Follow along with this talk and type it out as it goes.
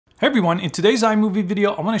Hey everyone, in today's iMovie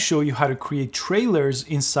video, I want to show you how to create trailers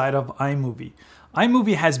inside of iMovie.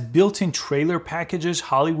 iMovie has built-in trailer packages,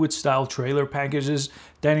 Hollywood-style trailer packages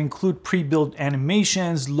that include pre-built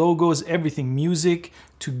animations, logos, everything, music,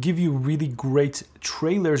 to give you really great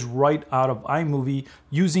trailers right out of iMovie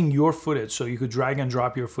using your footage. So you could drag and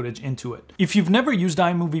drop your footage into it. If you've never used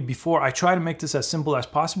iMovie before, I try to make this as simple as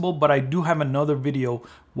possible, but I do have another video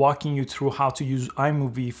walking you through how to use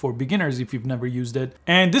iMovie for beginners if you've never used it.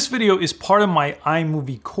 And this video is part of my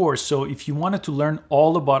iMovie course. So if you wanted to learn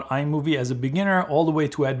all about iMovie as a beginner all the way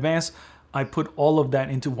to advanced, I put all of that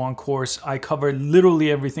into one course. I cover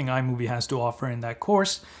literally everything iMovie has to offer in that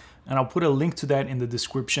course, and I'll put a link to that in the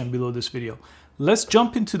description below this video. Let's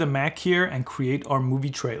jump into the Mac here and create our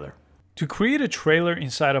movie trailer. To create a trailer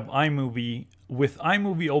inside of iMovie, with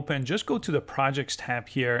iMovie open, just go to the Projects tab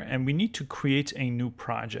here, and we need to create a new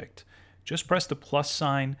project. Just press the plus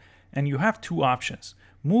sign, and you have two options.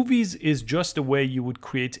 Movies is just the way you would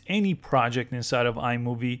create any project inside of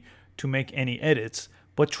iMovie to make any edits,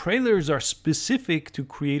 but trailers are specific to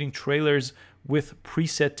creating trailers with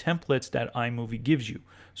preset templates that iMovie gives you.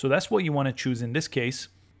 So that's what you want to choose in this case.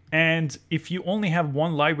 And if you only have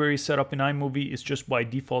one library set up in iMovie, it's just by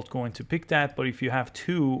default going to pick that. But if you have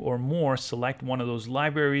two or more, select one of those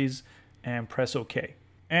libraries and press OK.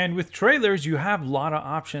 And with trailers, you have a lot of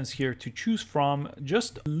options here to choose from,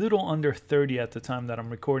 just a little under 30 at the time that I'm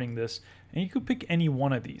recording this. And you could pick any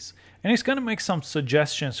one of these. And it's going to make some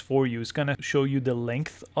suggestions for you. It's going to show you the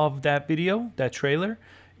length of that video, that trailer.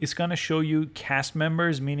 It's going to show you cast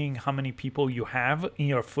members, meaning how many people you have in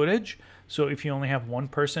your footage. So if you only have one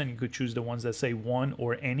person, you could choose the ones that say one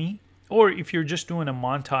or any. Or if you're just doing a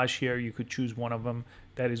montage here, you could choose one of them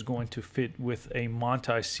that is going to fit with a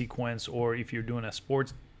montage sequence. Or if you're doing a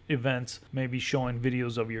sports event, maybe showing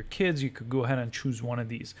videos of your kids, you could go ahead and choose one of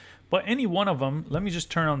these. But any one of them, let me just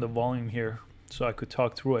turn on the volume here so I could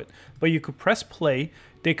talk through it. But you could press play.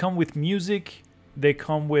 They come with music. They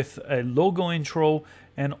come with a logo intro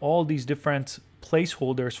and all these different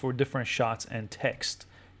placeholders for different shots and text.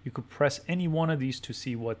 You could press any one of these to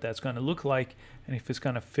see what that's going to look like and if it's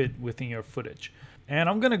going to fit within your footage. And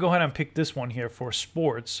I'm going to go ahead and pick this one here for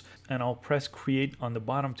sports, and I'll press create on the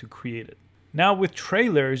bottom to create it. Now with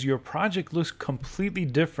trailers, your project looks completely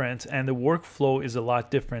different and the workflow is a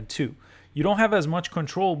lot different too. You don't have as much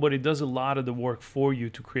control, but it does a lot of the work for you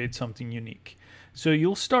to create something unique. So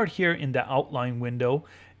you'll start here in the outline window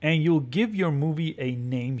and you'll give your movie a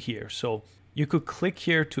name here. So you could click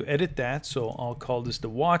here to edit that. So I'll call this The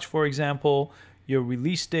Watch, for example. Your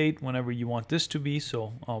release date, whenever you want this to be.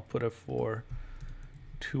 So I'll put it for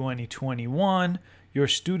 2021. Your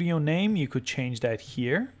studio name, you could change that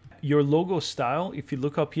here. Your logo style, if you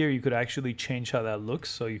look up here, you could actually change how that looks.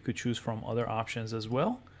 So you could choose from other options as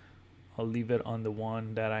well. I'll leave it on the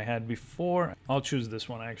one that I had before. I'll choose this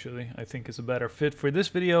one actually. I think it's a better fit for this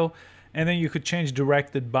video. And then you could change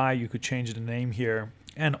directed by, you could change the name here.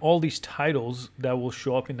 And all these titles that will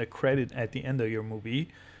show up in the credit at the end of your movie.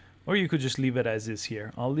 Or you could just leave it as is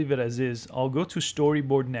here. I'll leave it as is. I'll go to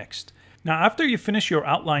storyboard next. Now, after you finish your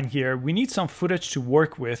outline here, we need some footage to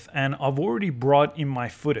work with, and I've already brought in my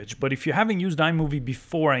footage. But if you haven't used iMovie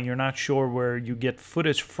before and you're not sure where you get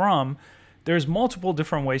footage from, there's multiple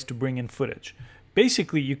different ways to bring in footage.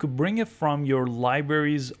 Basically, you could bring it from your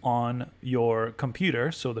libraries on your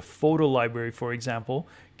computer. So the photo library, for example,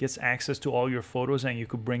 gets access to all your photos and you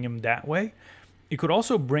could bring them that way. You could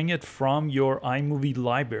also bring it from your iMovie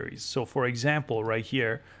libraries. So for example, right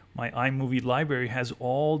here, my iMovie library has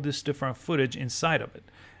all this different footage inside of it.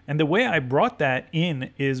 And the way I brought that in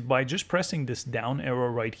is by just pressing this down arrow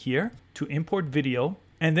right here to import video.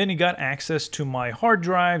 And then you got access to my hard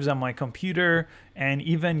drives on my computer and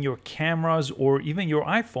even your cameras or even your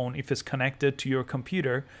iPhone if it's connected to your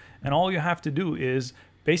computer. And all you have to do is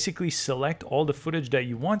basically select all the footage that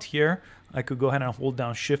you want here. I could go ahead and hold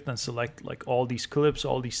down Shift and select like all these clips,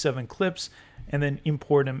 all these 7 clips, and then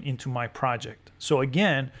import them into my project. So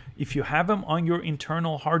again, if you have them on your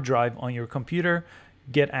internal hard drive on your computer,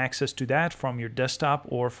 get access to that from your desktop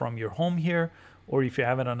or from your home here. Or if you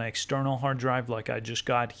have it on an external hard drive like I just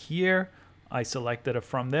got here, I selected it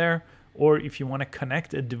from there. Or if you want to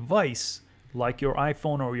connect a device like your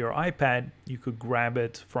iPhone or your iPad, you could grab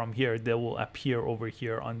it from here. They will appear over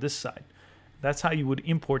here on this side. That's how you would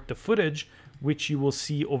import the footage, which you will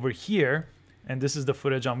see over here. And this is the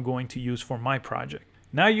footage I'm going to use for my project.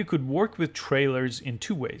 Now you could work with trailers in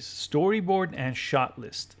two ways, storyboard and shot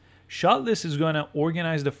list. Shot list is going to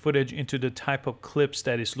organize the footage into the type of clips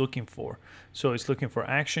that it's looking for. So it's looking for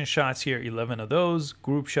action shots here, 11 of those,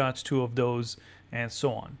 group shots, 2 of those, and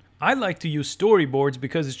so on. I like to use storyboards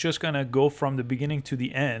because it's just gonna go from the beginning to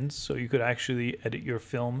the end, so you could actually edit your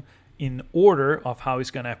film in order of how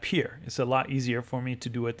it's gonna appear. It's a lot easier for me to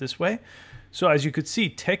do it this way. So as you could see,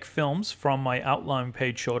 tech films from my outline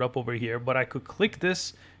page showed up over here, but I could click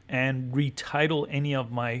this and retitle any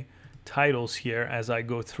of my titles here as I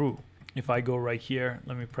go through. If I go right here,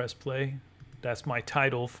 let me press play. That's my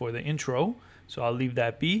title for the intro, so I'll leave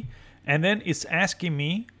that be. And then it's asking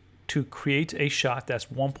me to create a shot that's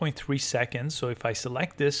 1.3 seconds. So if I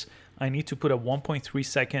select this, I need to put a 1.3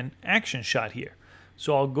 second action shot here.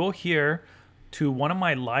 So I'll go here to one of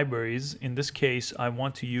my libraries. In this case, I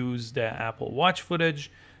want to use the Apple Watch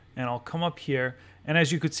footage, and I'll come up here. And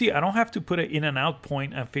as you could see, I don't have to put an in and out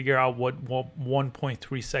point and figure out what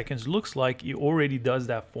 1.3 seconds looks like. It already does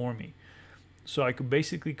that for me. So I could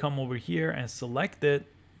basically come over here and select it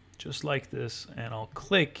just like this, and I'll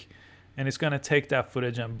click, and it's gonna take that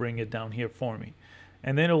footage and bring it down here for me.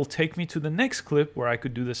 And then it'll take me to the next clip where I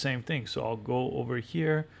could do the same thing. So I'll go over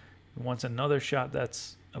here. It wants another shot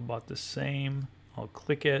that's about the same. I'll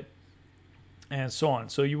click it, and so on.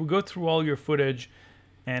 So you will go through all your footage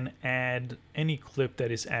and add any clip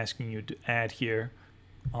that is asking you to add here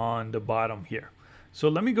on the bottom here. So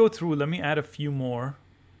let me go through, let me add a few more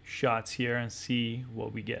shots here and see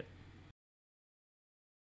what we get.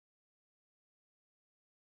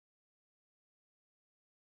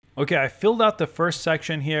 Okay, I filled out the first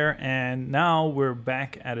section here, and now we're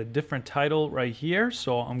back at a different title right here.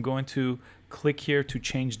 So I'm going to click here to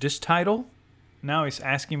change this title. Now it's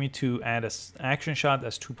asking me to add an action shot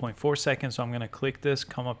that's 2.4 seconds. So I'm going to click this,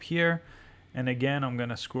 come up here, and again I'm going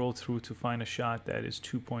to scroll through to find a shot that is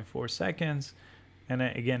 2.4 seconds. And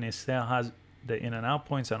then again, it still has the in and out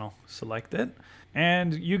points, and I'll select it.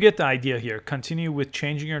 And you get the idea here. Continue with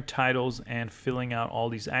changing your titles and filling out all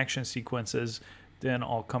these action sequences. Then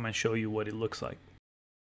I'll come and show you what it looks like.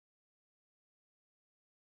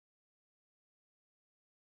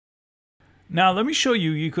 Now let me show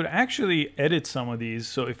you, you could actually edit some of these.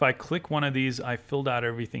 So if I click one of these, I filled out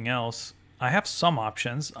everything else. I have some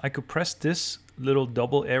options. I could press this little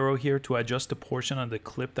double arrow here to adjust the portion of the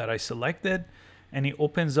clip that I selected. And it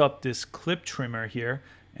opens up this clip trimmer here.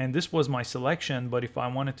 And this was my selection, but if I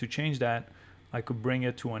wanted to change that, I could bring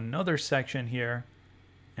it to another section here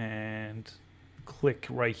and click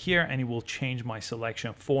right here, and it will change my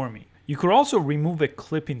selection for me. You could also remove a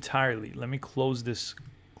clip entirely. Let me close this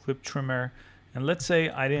clip trimmer, and let's say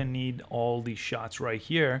I didn't need all these shots right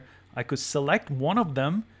here. I could select one of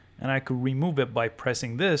them and I could remove it by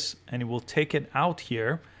pressing this, and it will take it out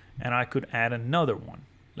here, and I could add another one.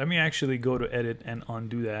 Let me actually go to edit and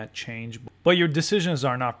undo that change. But your decisions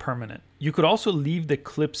are not permanent. You could also leave the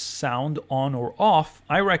clip's sound on or off.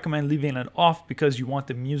 I recommend leaving it off because you want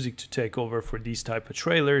the music to take over for these type of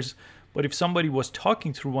trailers. But if somebody was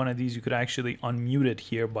talking through one of these, you could actually unmute it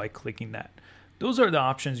here by clicking that. Those are the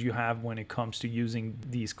options you have when it comes to using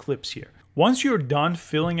these clips here. Once you're done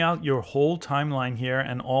filling out your whole timeline here,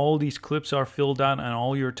 and all these clips are filled out and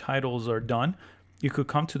all your titles are done, you could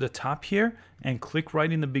come to the top here and click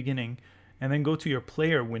right in the beginning, and then go to your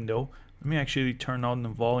player window. Let me actually turn on the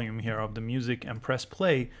volume here of the music and press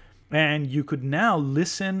play. And you could now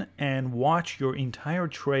listen and watch your entire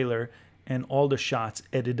trailer and all the shots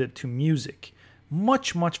edited to music.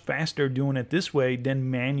 Much faster doing it this way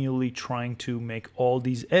than manually trying to make all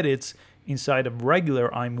these edits inside of regular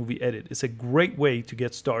iMovie edit. It's a great way to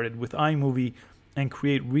get started with iMovie and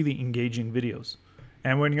create really engaging videos.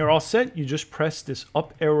 And when you're all set, you just press this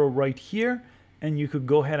up arrow right here, and you could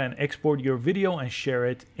go ahead and export your video and share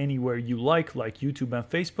it anywhere you like YouTube and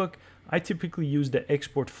Facebook. I typically use the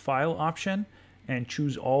export file option and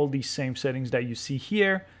choose all these same settings that you see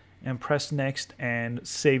here, and press next and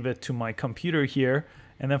save it to my computer here.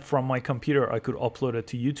 And then from my computer, I could upload it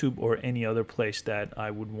to YouTube or any other place that I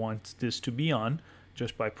would want this to be on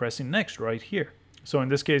just by pressing next right here. So in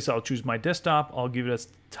this case, I'll choose my desktop, I'll give it a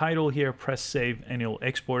title here, press save, and it'll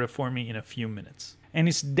export it for me in a few minutes. And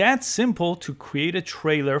it's that simple to create a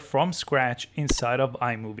trailer from scratch inside of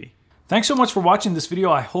iMovie. Thanks so much for watching this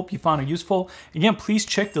video. I hope you found it useful. Again, please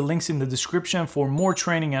check the links in the description for more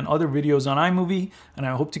training and other videos on iMovie, and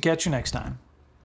I hope to catch you next time.